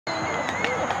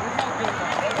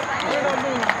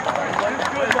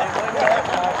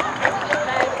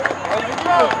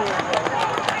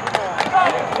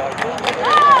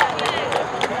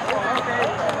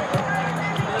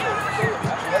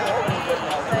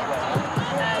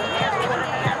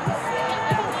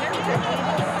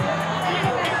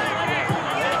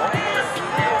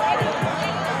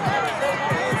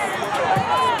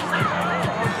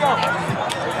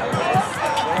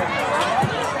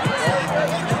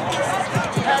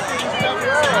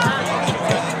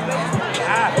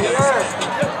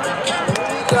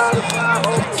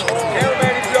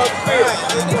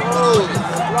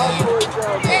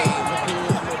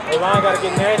O-line got to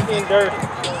get nasty and dirty.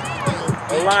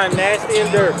 O-line nasty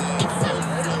and dirty.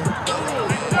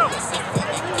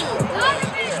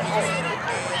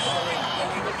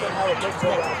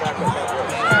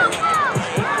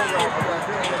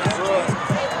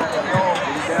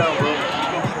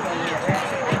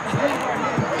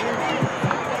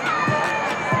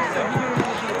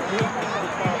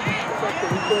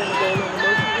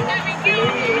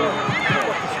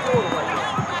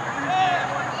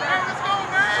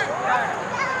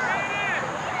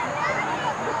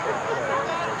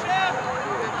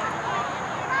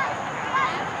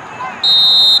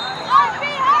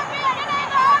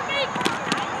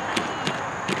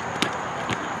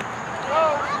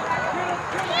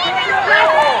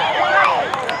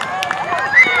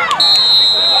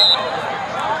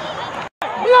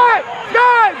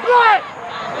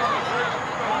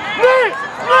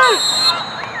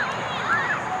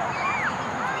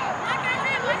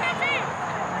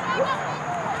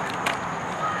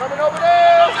 Coming over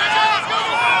there.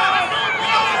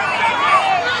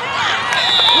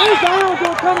 Where's Zion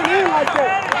going coming in like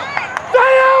that?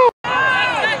 Zion!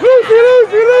 Lucy,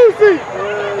 Lucy, Lucy!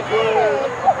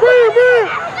 Bring him in!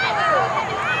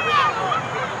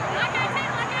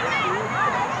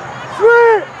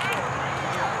 Sweet!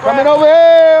 Coming over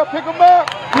here, pick him up.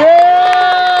 Yeah!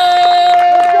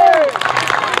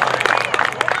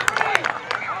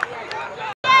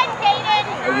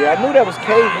 Yeah, I knew that was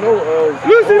Cade. No,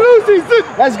 Lucy, Lucy,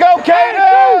 let's go,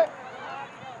 Cade.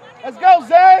 Let's go,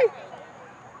 Zay.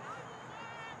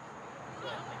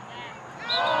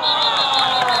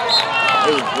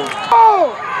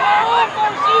 Oh!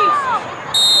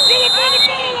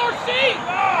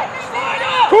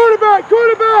 Quarterback,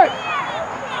 quarterback.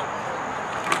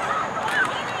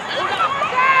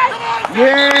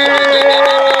 Yeah.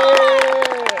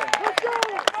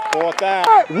 Fourth down.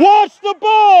 Watch the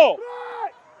ball.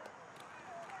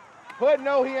 But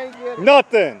no, he ain't get it.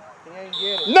 Nothing. He ain't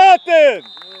get it. Nothing. Yeah,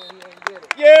 he ain't get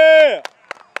it. Yeah.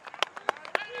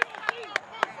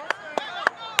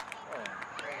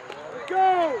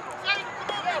 Go.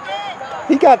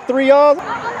 He got 3 yards. See,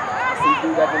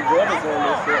 dude got them Jordans on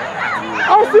this set.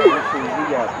 Oh, see. He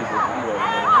got people.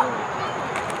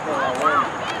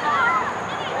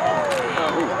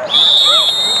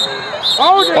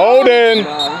 Hold it. Holding.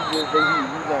 Nah, he's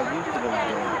not used to them.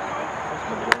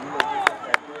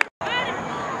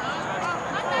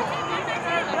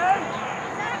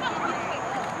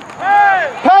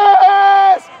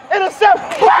 Pass! Intercept!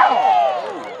 Wow!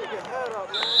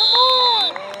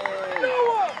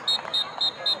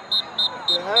 Get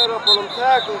your head up on them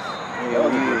tackles.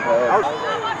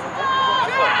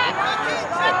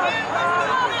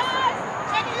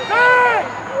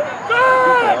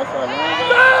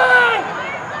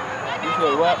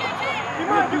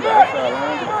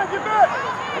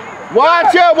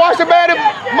 Watch it! Watch the man in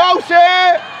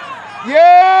motion!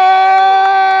 Yeah!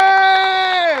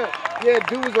 Yeah,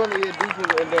 dudes on the dudes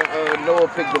and then Noah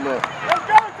picked them up. Let's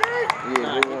go, D!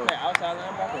 Yeah, they won. Outside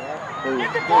linebacker, right?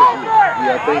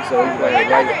 Yeah, I think so. He's like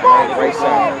right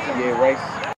side. Yeah, right.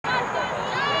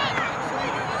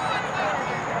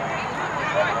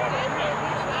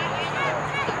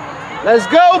 Let's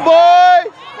go,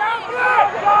 boys!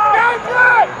 Sky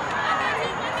Black!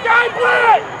 Sky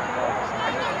Black!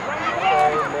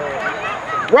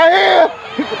 Right here!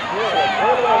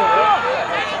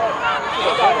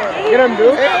 Get him,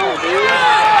 dude.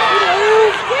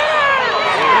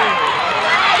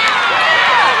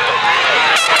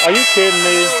 Are you kidding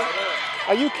me?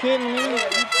 Are you kidding me?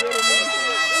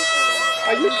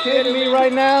 Are you kidding me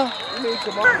right now?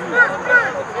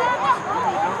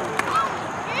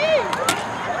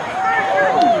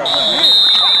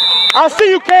 I'll see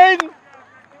you, Caden.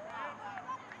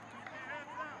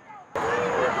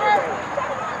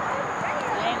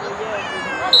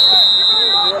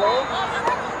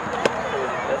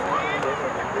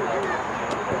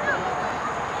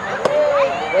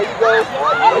 There you go.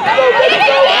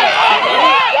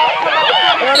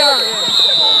 There you go.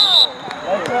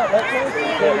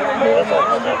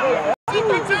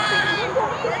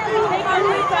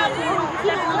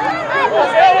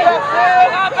 There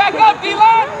you go.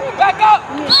 D-line! Back up!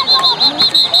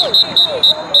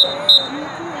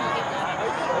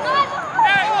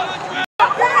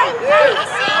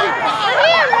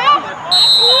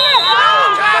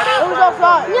 Who's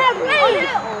offside? Yeah, please.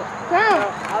 Damn.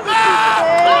 Stop.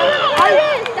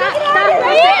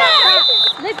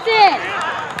 Listen.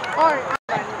 All right.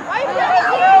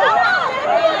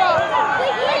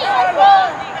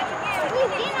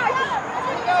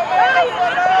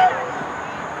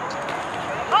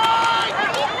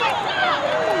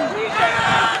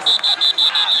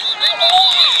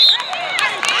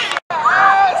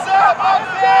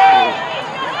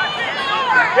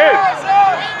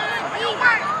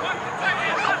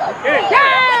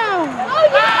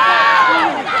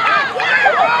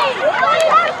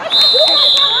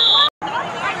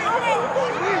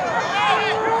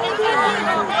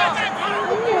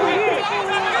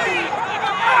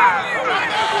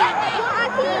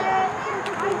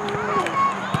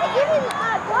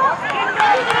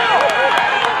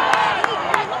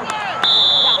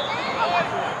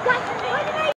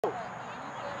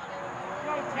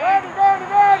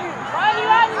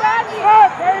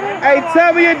 Hey,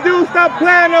 tell me your dude stop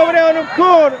playing over there on the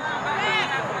corner.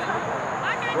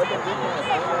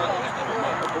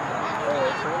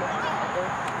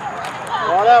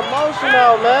 All that motion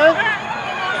out, man.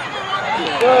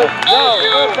 Good go.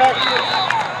 Good back.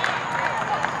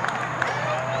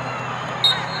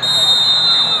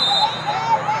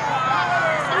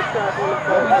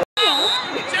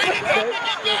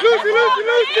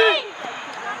 Lucy.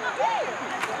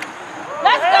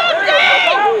 Let's go,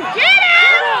 Dave! Get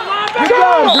out! Good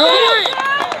job, dude.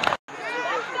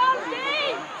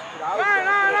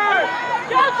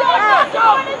 Go!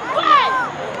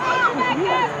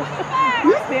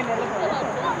 You stand there.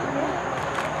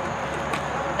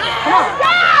 Come on!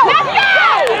 Let's go!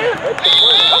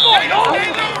 Come on, y'all!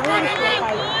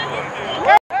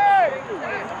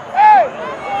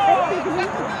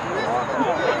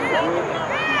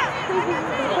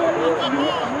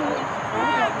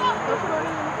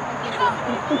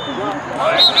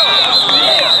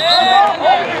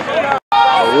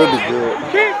 Really good.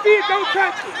 Can't see it, don't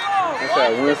touch it. That's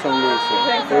right, win some, lose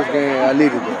some. First game, I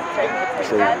needed that.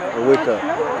 So, I wake up.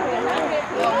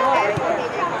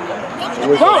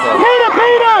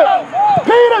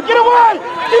 Peter, get away!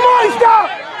 Dwayne, stop!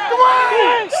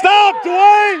 Dwayne! Stop,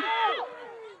 Dwayne!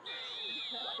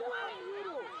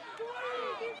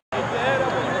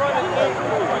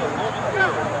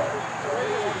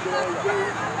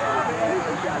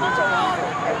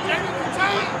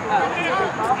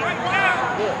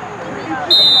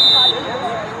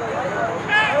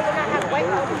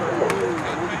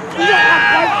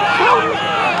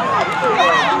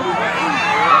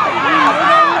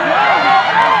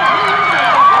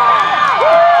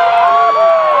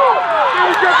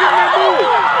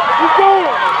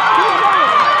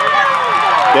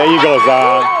 There you go,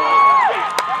 Zion.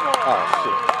 Oh,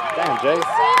 shit. Damn, Jay.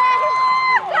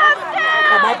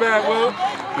 Oh, my bad, Will.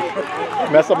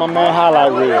 Messed up my man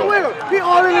highlight reel. He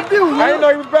all in the view. I didn't know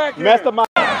he was back here. Messed up my...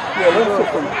 Yeah, let me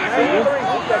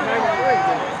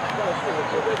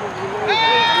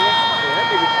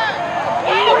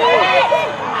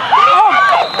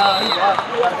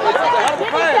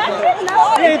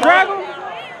see. He ain't drag him?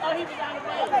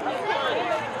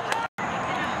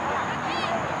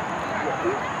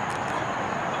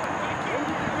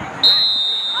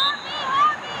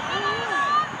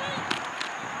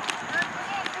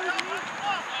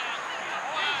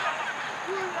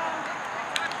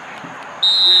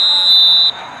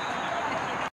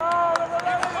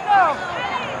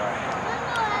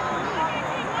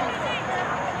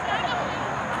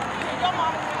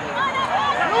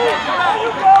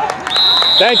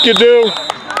 Thank you, dude.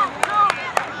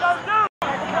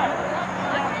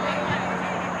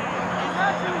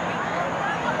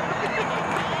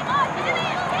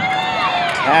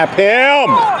 Tap him.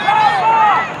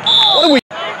 What are we?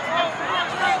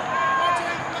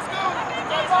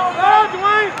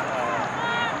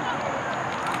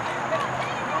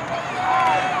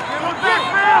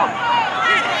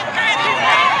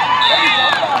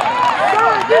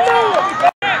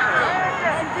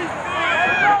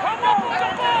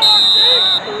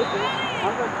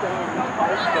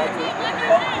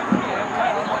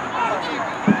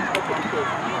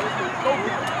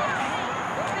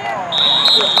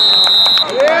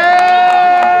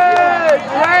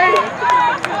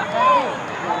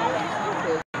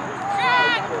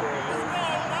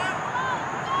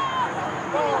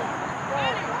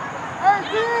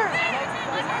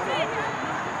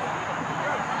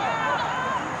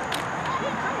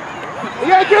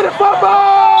 Yeah, get it,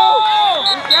 football!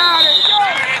 He got it.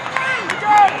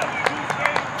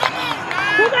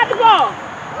 got the ball.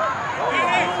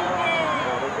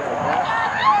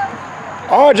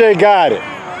 RJ got it.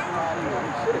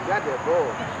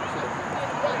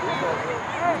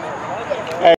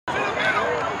 Hey.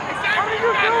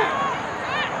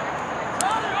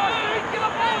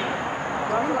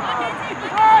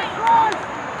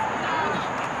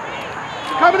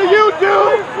 Coming to you,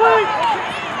 dude.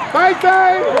 Bang,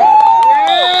 bang.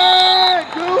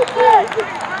 Yeah, dude.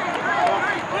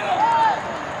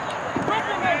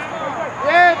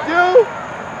 Yeah, dude.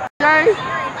 Okay.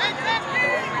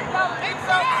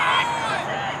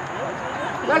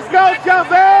 Let's go,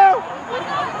 Javel.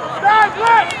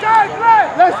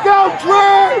 Let's go,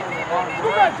 Dre.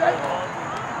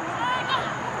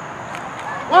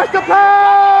 Watch the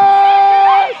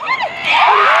pass.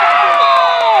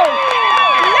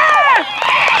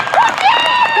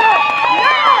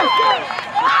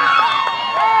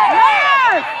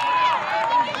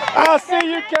 I'll see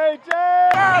you, KJ.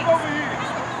 Over here.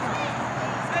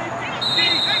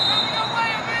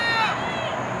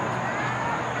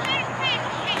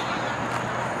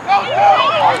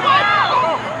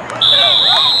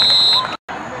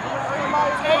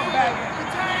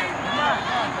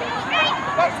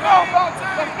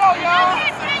 Let's go, y'all.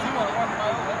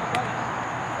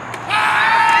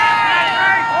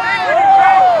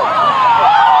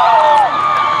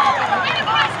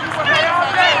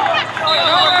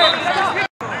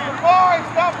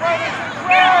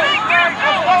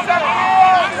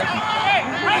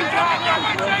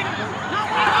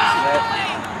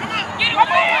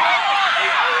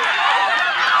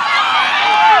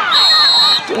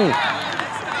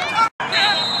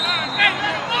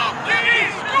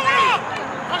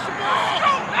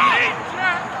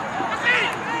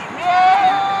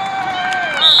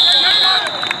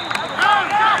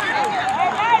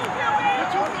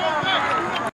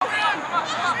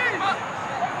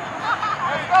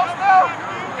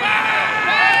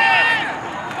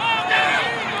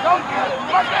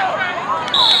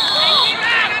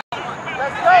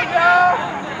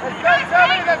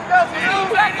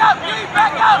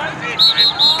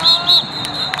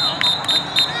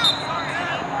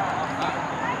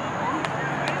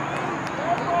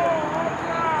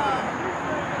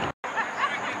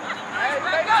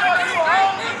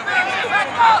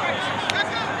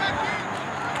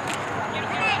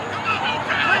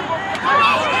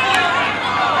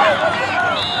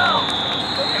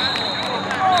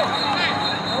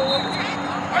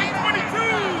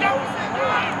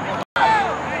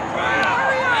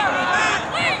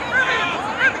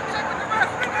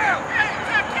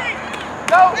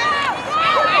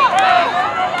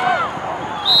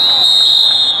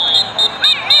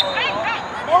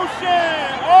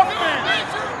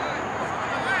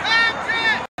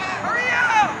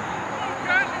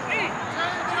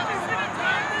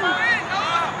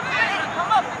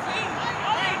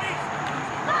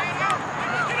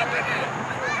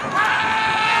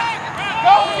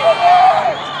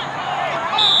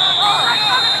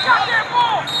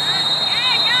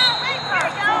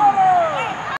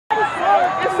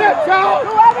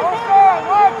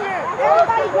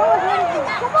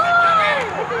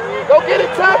 Go get it,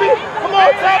 Tommy. Come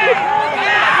on, Tommy.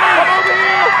 Come over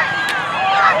here.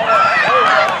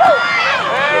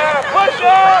 Yeah, push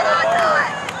up.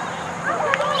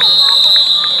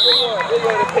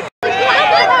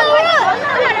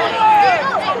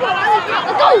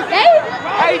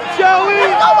 Hey, Joey.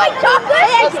 Let's go, White Chocolate.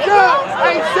 Let's go.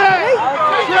 Hey, Shay.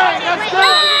 Shay, let's go.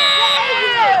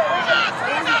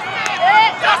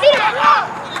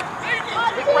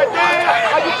 Right there.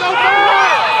 How you so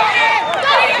bad?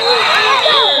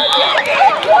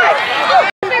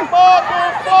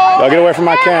 Y'all get away from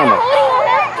my camera.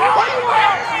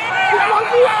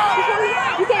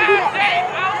 You can't do that.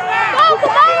 Go,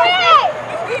 come on!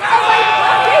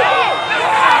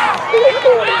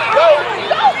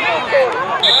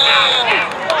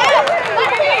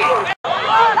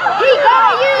 He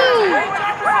got you!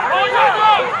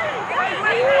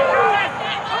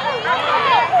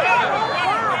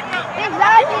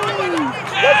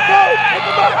 Let's go!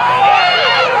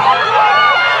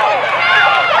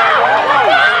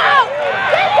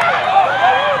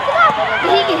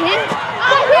 Did he get hit?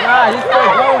 Nah, he's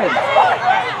still going.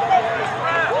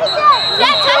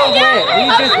 That touchdown! He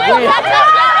just went. That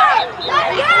touchdown!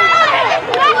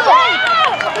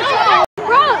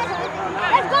 Bro!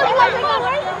 Let's go! You want to go?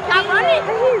 Stop running!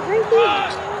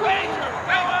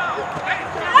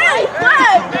 Hey!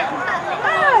 Good!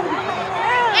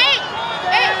 Hey!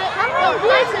 Hey! Come on!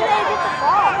 Listen, they get the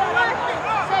ball.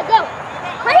 Say go!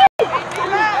 Hurry!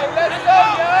 Let's go,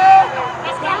 y'all!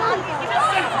 Let's go!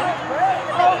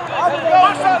 Let's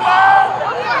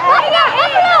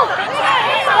go,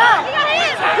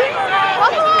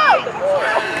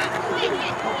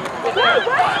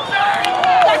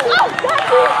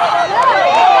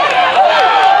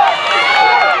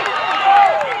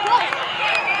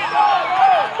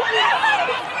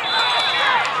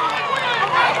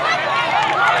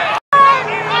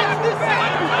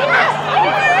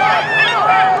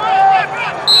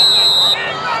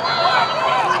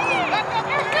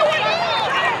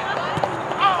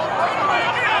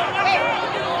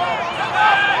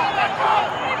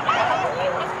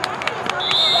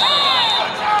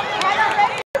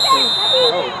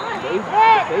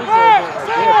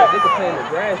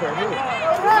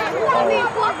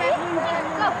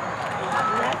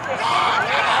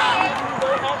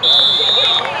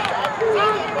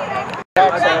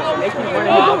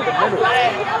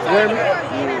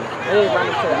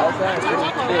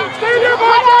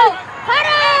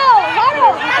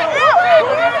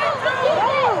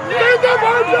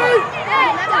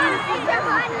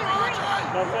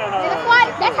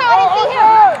 That's how I didn't see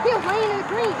him. He was laying in the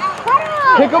green.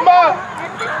 Pick him up.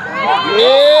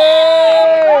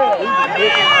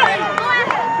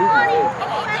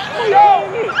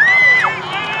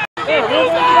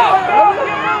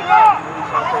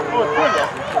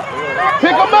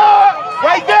 Pick him up.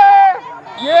 Right there.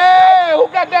 Yeah. Who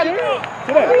got that?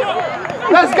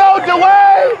 Let's go,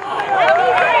 Dwayne.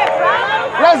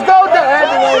 Let's go, Dwayne.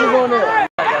 On there.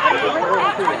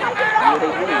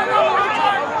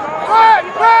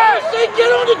 Get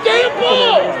on the damn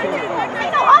ball!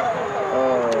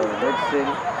 Red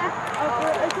City.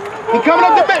 He coming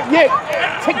up the bench. Yeah.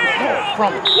 Take the ball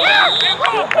from him.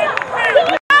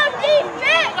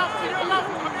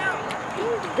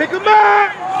 Pick him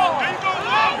up!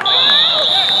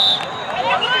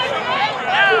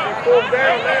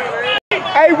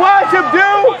 Hey, watch him,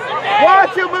 dude!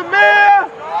 Watch him, Amir!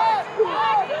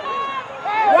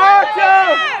 Watch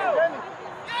him!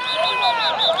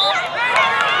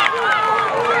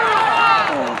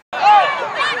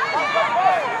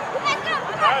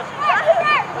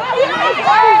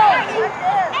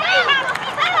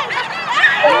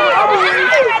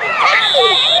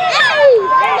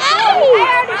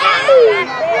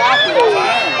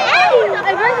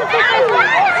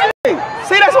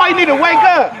 See, that's why you need to wake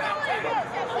up.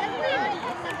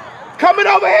 Coming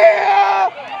over here.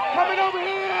 Coming over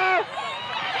here.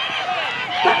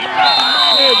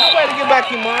 Yeah, good way to get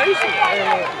back in mind.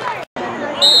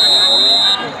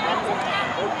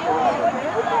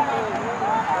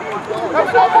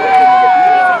 Coming over here.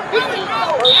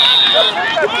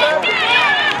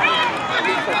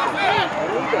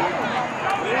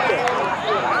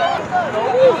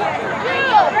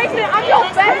 Grayson, I'm your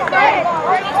best friend.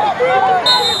 Grayson, I'm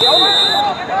your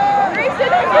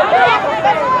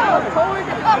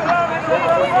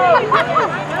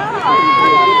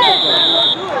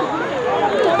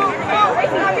best friend.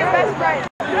 Grayson, I'm your best friend.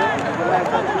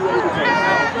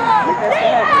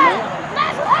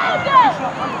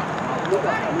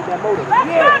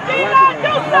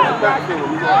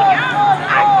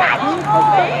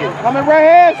 Coming right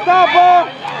here, stop her.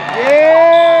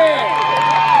 Yeah.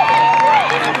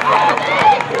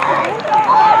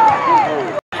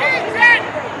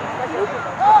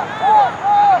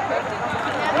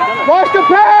 Watch the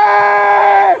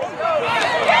pass!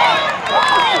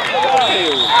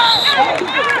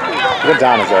 What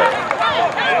time is that?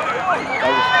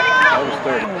 That was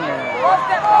 30.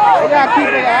 You gotta keep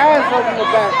your eyes open the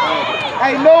back.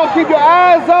 Hey, Noah, keep your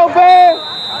eyes open!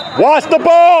 Watch the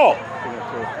ball!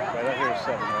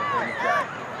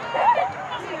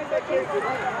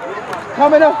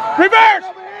 Coming up. Reverse!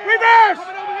 Reverse!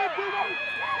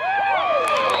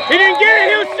 He didn't get it.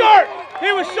 He was short.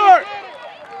 He was short.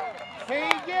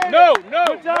 No, no,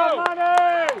 no.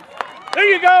 There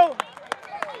you go.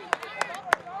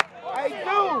 Hey,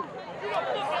 dude.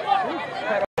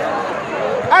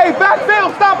 Hey,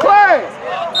 backfield, stop playing.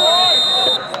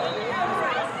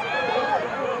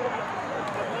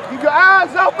 Keep your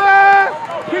eyes open.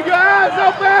 Keep your eyes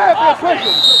open. Push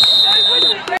it.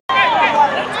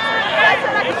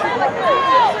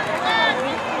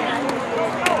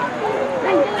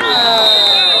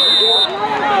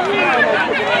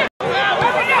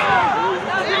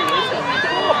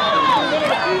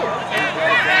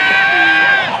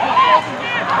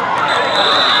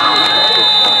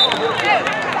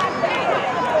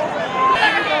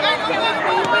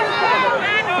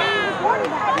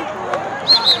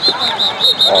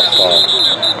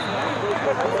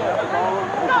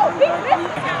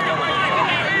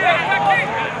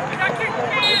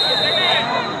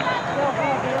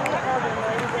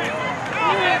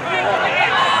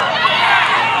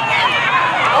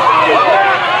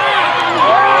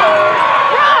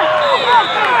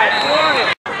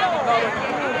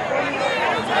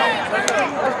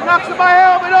 Knock somebody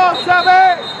helmet off,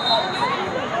 Sammy!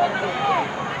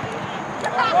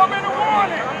 1 minute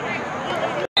warning.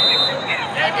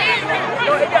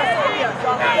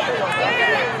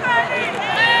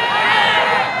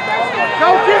 Go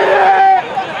get it!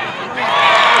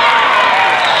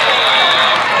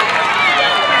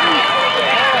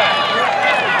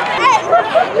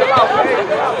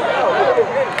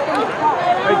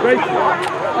 Hey, Gracie.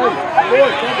 Hey, boy,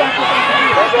 go back up.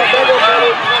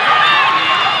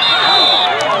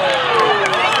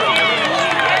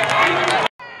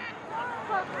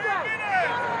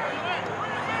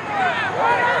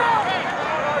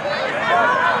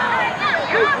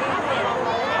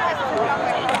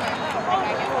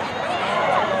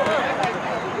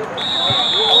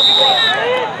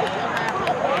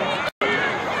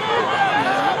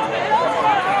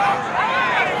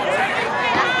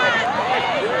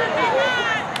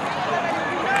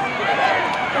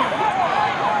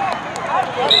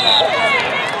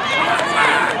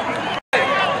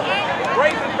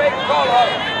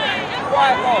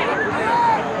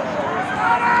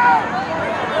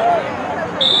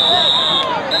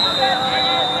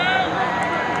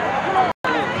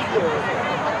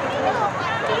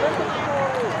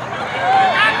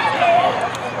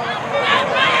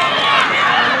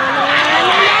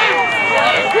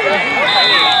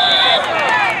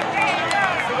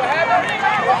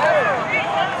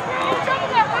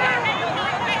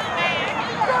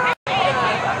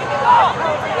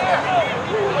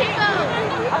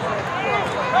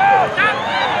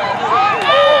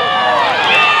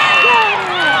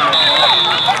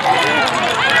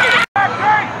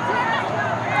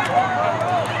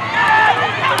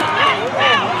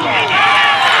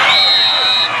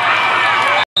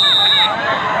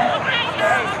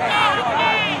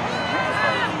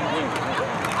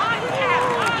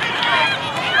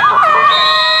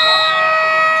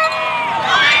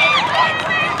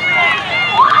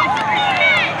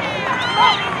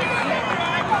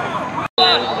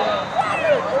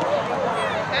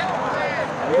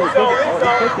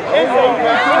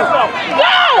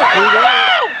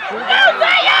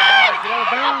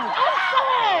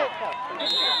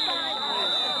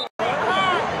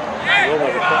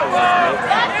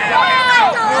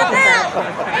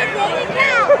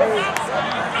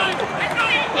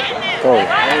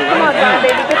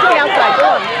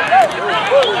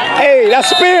 Hey, that's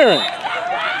spearing.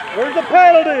 Where's the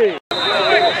penalty?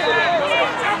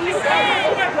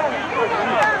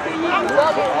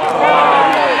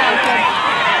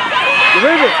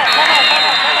 Leave it.